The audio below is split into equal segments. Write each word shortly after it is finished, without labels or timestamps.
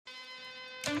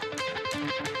Alright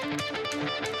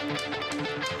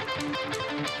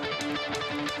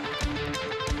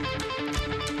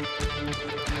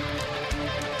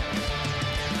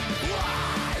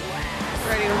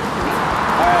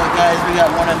guys, we got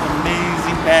one of the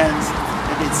amazing bands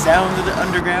that did Sounds of the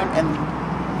Underground and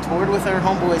toured with our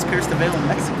homeboys Pierce the Veil in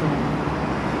Mexico.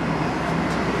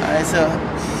 Alright, so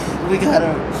we got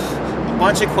a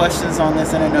bunch of questions on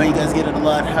this, and I know you guys get it a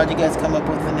lot. How'd you guys come up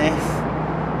with the name?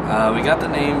 We got the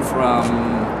name from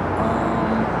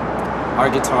our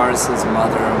guitarist's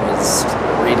mother was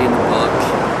reading the book.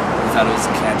 We thought it was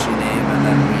a catchy name, and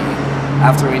then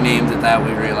after we named it that,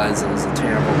 we realized it was a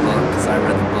terrible book because I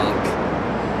read the book.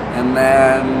 And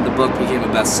then the book became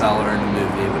a bestseller in the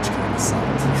movie, which kind of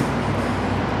sucked.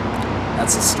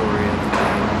 That's the story of the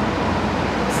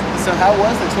band. So how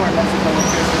was the tour in Mexico with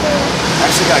Pierce the Veil?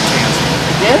 Actually got canceled.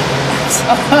 It did?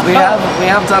 we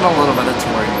have done a little bit of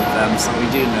touring with them, so we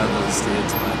do know those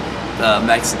dudes, but the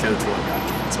Mexico tour got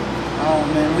canceled. Oh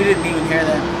man, we didn't even hear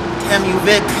that. Damn you,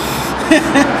 Vic.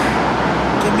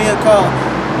 Give me a call.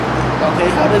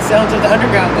 Okay, how does Sounds of the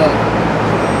Underground go?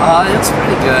 It's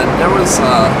pretty good. There was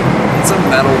it's a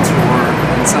metal tour,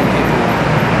 and some people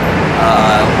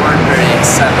weren't very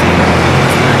accepting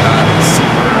because they're not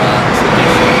super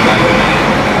traditional metal band,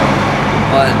 you know.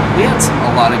 But we had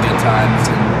a lot of good times,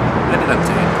 and we ended up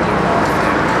doing pretty well, I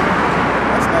think.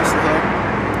 That's nice to hear.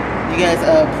 You guys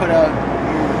put out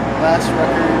your last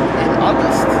record in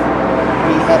August.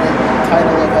 We had a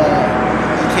title of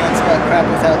You Can't Spell Crap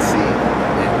Without C.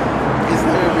 Is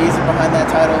there a reason behind that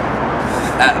title?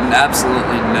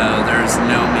 Absolutely no. There's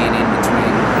no meaning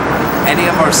between any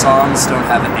of our songs. Don't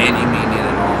have any meaning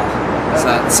at all. So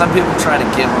some people try to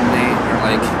give them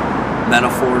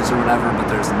metaphors or whatever, but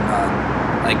there's none.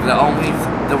 Like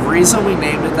the reason we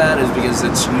named it that is because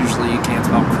it's usually you can't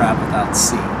spell crap without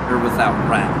C or without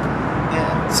rap. Yeah.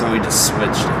 So we just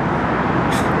switched it.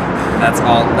 That's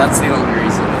all. That's the only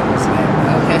reason it was named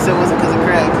that. Okay, so it wasn't because of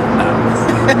Craig. No.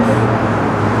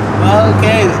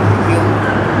 Okay, you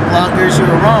bloggers, you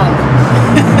were wrong.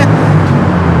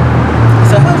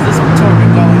 So how's this tour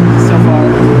been going so far?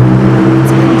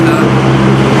 It's been good.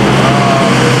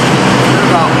 Been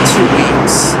about 2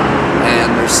 weeks,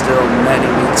 and there's still many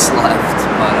weeks left,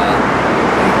 but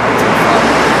it's been fun.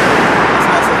 That's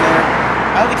nice to hear.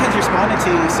 How have the kids responded to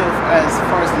you so as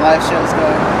far as live shows go?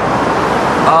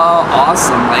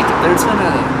 Awesome. Like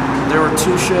there were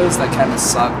 2 shows that kind of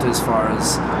sucked as far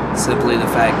as simply the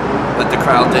fact, but the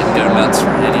crowd didn't go nuts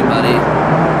for anybody.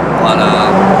 But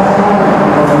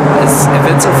if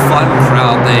it's a fun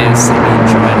crowd, they seem to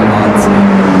enjoy it a lot too.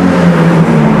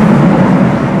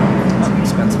 It's an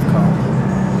expensive car.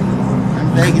 In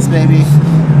Vegas, baby.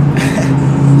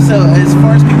 So as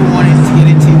far as people wanting to get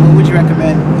into, what would you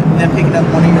recommend? Them picking up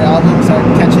one of your albums or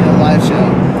catching a live show?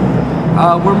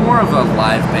 We're more of a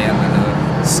live band than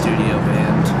a studio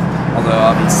band, although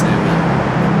obviously we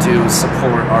do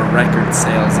support our record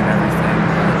sales and everything,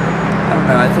 but I don't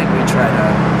know, I think we try to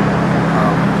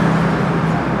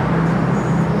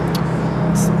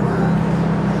what's the word?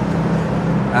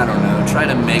 I don't know, try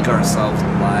to make ourselves a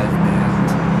live band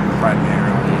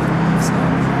primarily, so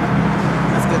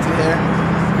that's good to hear.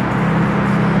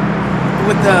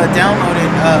 With the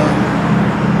downloading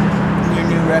your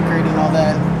new record and all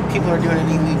that, people are doing it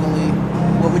illegally.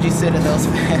 What would you say to those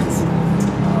fans?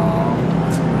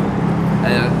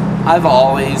 I've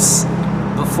always,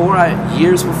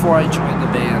 years before I joined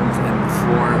the band and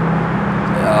before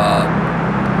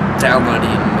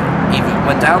downloading, even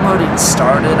when downloading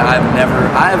started, I've never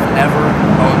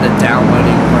owned a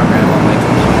downloading program on my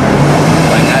computer.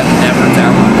 Like I've never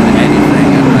downloaded anything,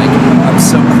 and like I'm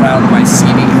so proud of my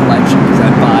CD collection because I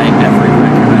buy every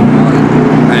record I want.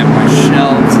 I have my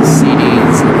shelves of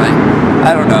CDs, and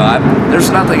I don't know.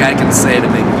 There's nothing I can say to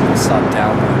make people stop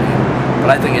downloading, but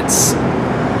I think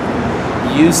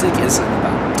music isn't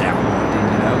about downloading,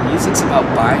 you know? Music's about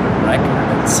buying a record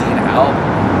and seeing an album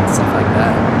and stuff like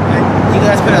that. You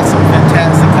guys put out some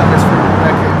fantastic covers for your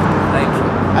record. Thank you.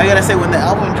 I gotta say, when the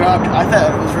album dropped, I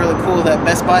thought it was really cool that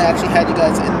Best Buy actually had you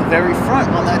guys in the very front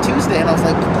on that Tuesday, and I was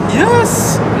like,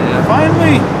 yes! Yeah.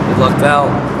 Finally! We lucked out.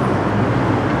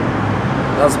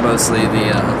 That was mostly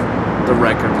the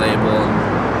record label,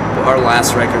 and our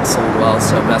last record sold well,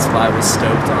 so Best Buy was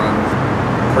stoked on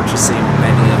purchasing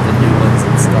many of the new ones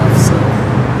and stuff, so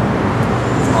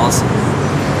it's awesome.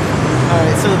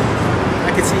 Alright, so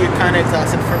I can see you're kind of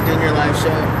exhausted from doing your live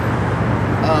show.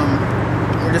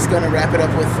 We're just going to wrap it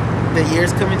up with the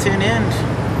year's coming to an end.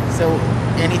 So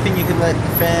anything you can let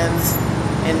fans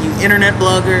and you internet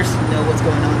bloggers know what's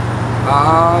going on?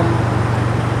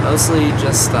 Mostly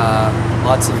just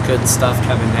lots of good stuff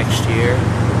coming next year.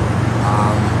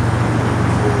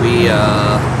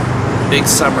 Big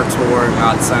summer tour,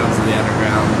 not Sounds of the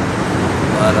Underground,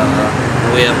 but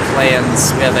we have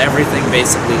plans. We have everything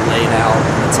basically laid out.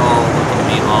 It's all looking to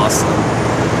be awesome,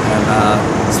 and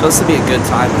it's supposed to be a good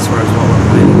time as far as what we're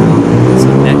planning out.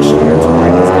 So next